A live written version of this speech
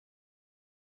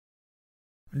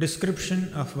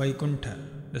Description of Vaikuntha,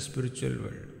 the spiritual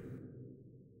world.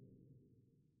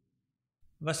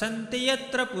 वसन्ति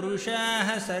यत्र पुरुषाः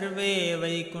सर्वे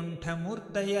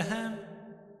वैकुण्ठमूर्तयः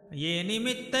ये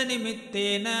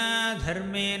निमित्तनिमित्तेन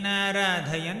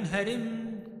धर्मेणाराधयन् हरिं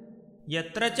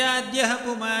यत्र चाद्यः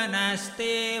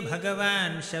पुमानास्ते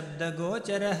भगवान्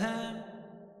शब्दगोचरः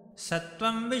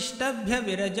सत्वं विष्टभ्य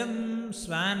विरजं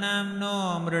स्वानाम्नो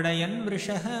मृडयन्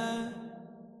वृषः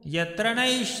यत्र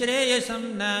नैश्रेयसं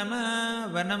नाम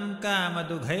वनं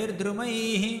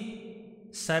कामदुघैर्द्रुमैः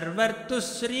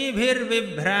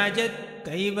सर्वर्तुश्रीभिर्विभ्राजत्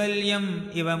कैवल्यम्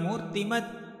इव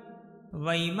मूर्तिमत्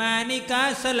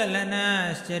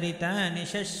वैमानिकासललनाश्चरितानि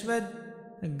शश्वत्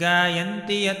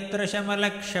गायन्ति यत्र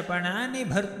शमलक्षपणानि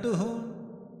भर्तुः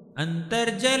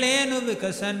अन्तर्जलेनु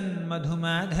विकसन्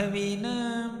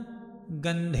मधुमाधवीनां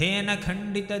गन्धेन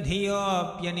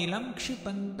खण्डितधियोऽप्यनिलं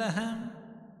क्षिपन्तः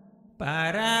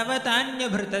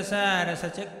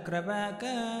पारावतान्यभृतसारसचक्रवाक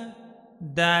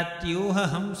दात्यूह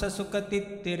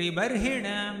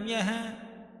हंससुकतित्तिरिबर्हिणां यः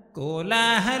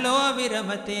कोलाहलो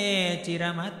विरमते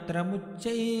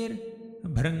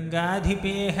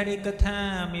चिरमात्रमुच्चैर्भृङ्गाधिपे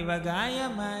हरिकथामिव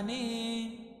गायमाने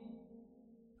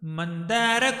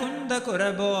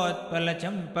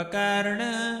मन्दारकुन्दकुरबोत्पलचम्पकार्ण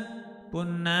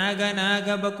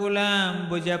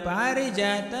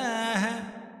पुन्नागनागबकुलाम्बुजपारिजाताः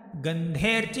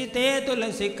गन्धेर्चिते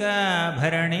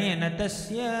तुलसिकाभरणेन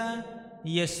तस्य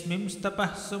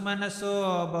यस्मिंस्तपः सुमनसो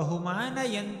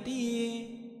बहुमानयन्ति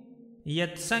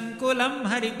यत्सङ्कुलं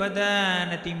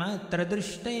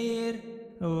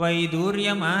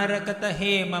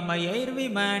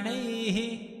हरिपदानतिमात्रदृष्टैर्वैदूर्यमारकतहेममयैर्विमानैः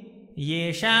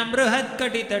येषां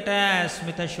बृहत्कटितटा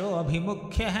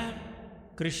स्मितशोऽभिमुख्यः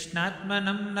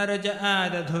कृष्णात्मनं नरज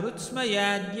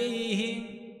आदधुरुत्स्मयाद्यैः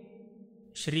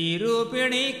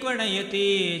श्रीरूपिणी क्वणयति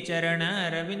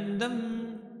चरणारविन्दं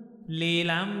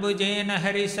लीलाम्बुजेन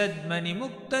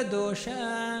हरिसद्मनिमुक्तदोषा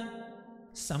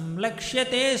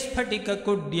संलक्ष्यते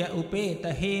स्फटिककुड्य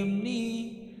उपेतहेम्नि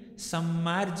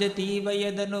सम्मार्जतीव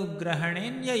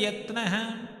यदनुग्रहणेऽन्ययत्नः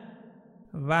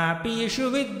वापीषु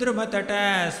विद्रुमतटा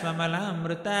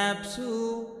स्वमलामृताप्सु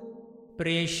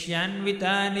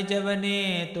प्रेष्यान्विता निजवने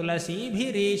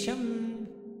तुलसीभिरीशम्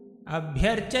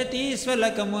अभ्यर्चति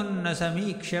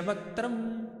स्वलकमुन्नसमीक्ष्य वक्त्रम्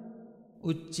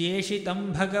उच्चेषितं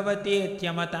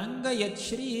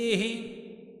भगवतेत्यमताङ्गयच्छ्रीः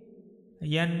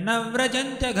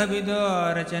यन्नव्रजन्त्यघभिदो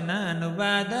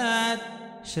रचनानुवादात्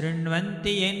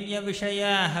शृण्वन्ति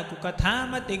येन्यविषयाः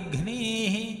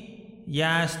कुकथामतिघ्नीः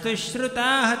यास्तु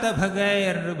श्रुताः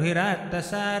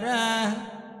तभगैर्रुभिरात्तसाराः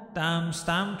तां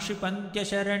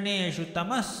क्षिपन्त्यशरणेषु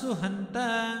तमः सुहन्ता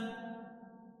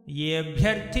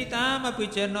येऽभ्यर्थितामपि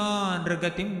च नो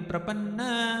नृगतिं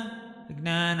प्रपन्ना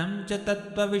ज्ञानं च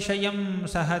तत्त्वविषयं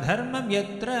सह धर्मं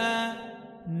यत्र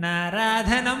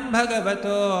नाराधनं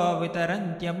भगवतो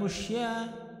वितरन्त्यमुष्य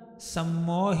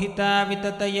सम्मोहिता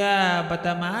विततया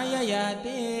बतमायया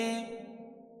ते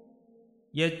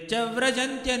यच्च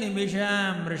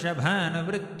व्रजन्त्यनिमिषां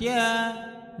वृषभानुवृत्य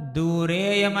दूरे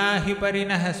यमाहि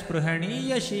परिणः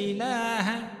स्पृहणीयशीलाः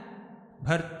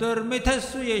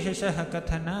भर्तुर्मिथस्सु यशसः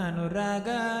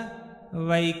कथनानुरागा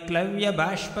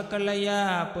वैक्लव्यबाष्पकलया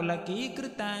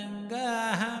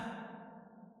पुलकीकृताङ्गाः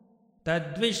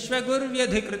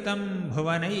तद्विश्वगुर्व्यधिकृतं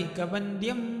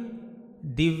भुवनैकवन्द्यं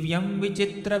दिव्यं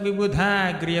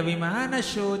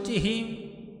विचित्रविबुधाग्र्यविमानशोचिः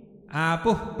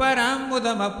आपुः परां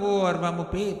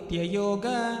मुदमपूर्वमुपेत्य योग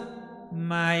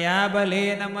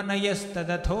मायाबलेन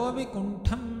मनयस्तदथो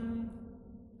विकुण्ठम्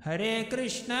हरे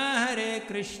कृष्ण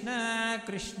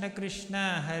कृष्ण कृष्ण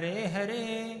हरे हरे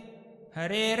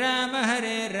हरे राम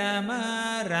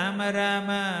राम राम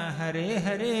हरे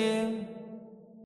हरे।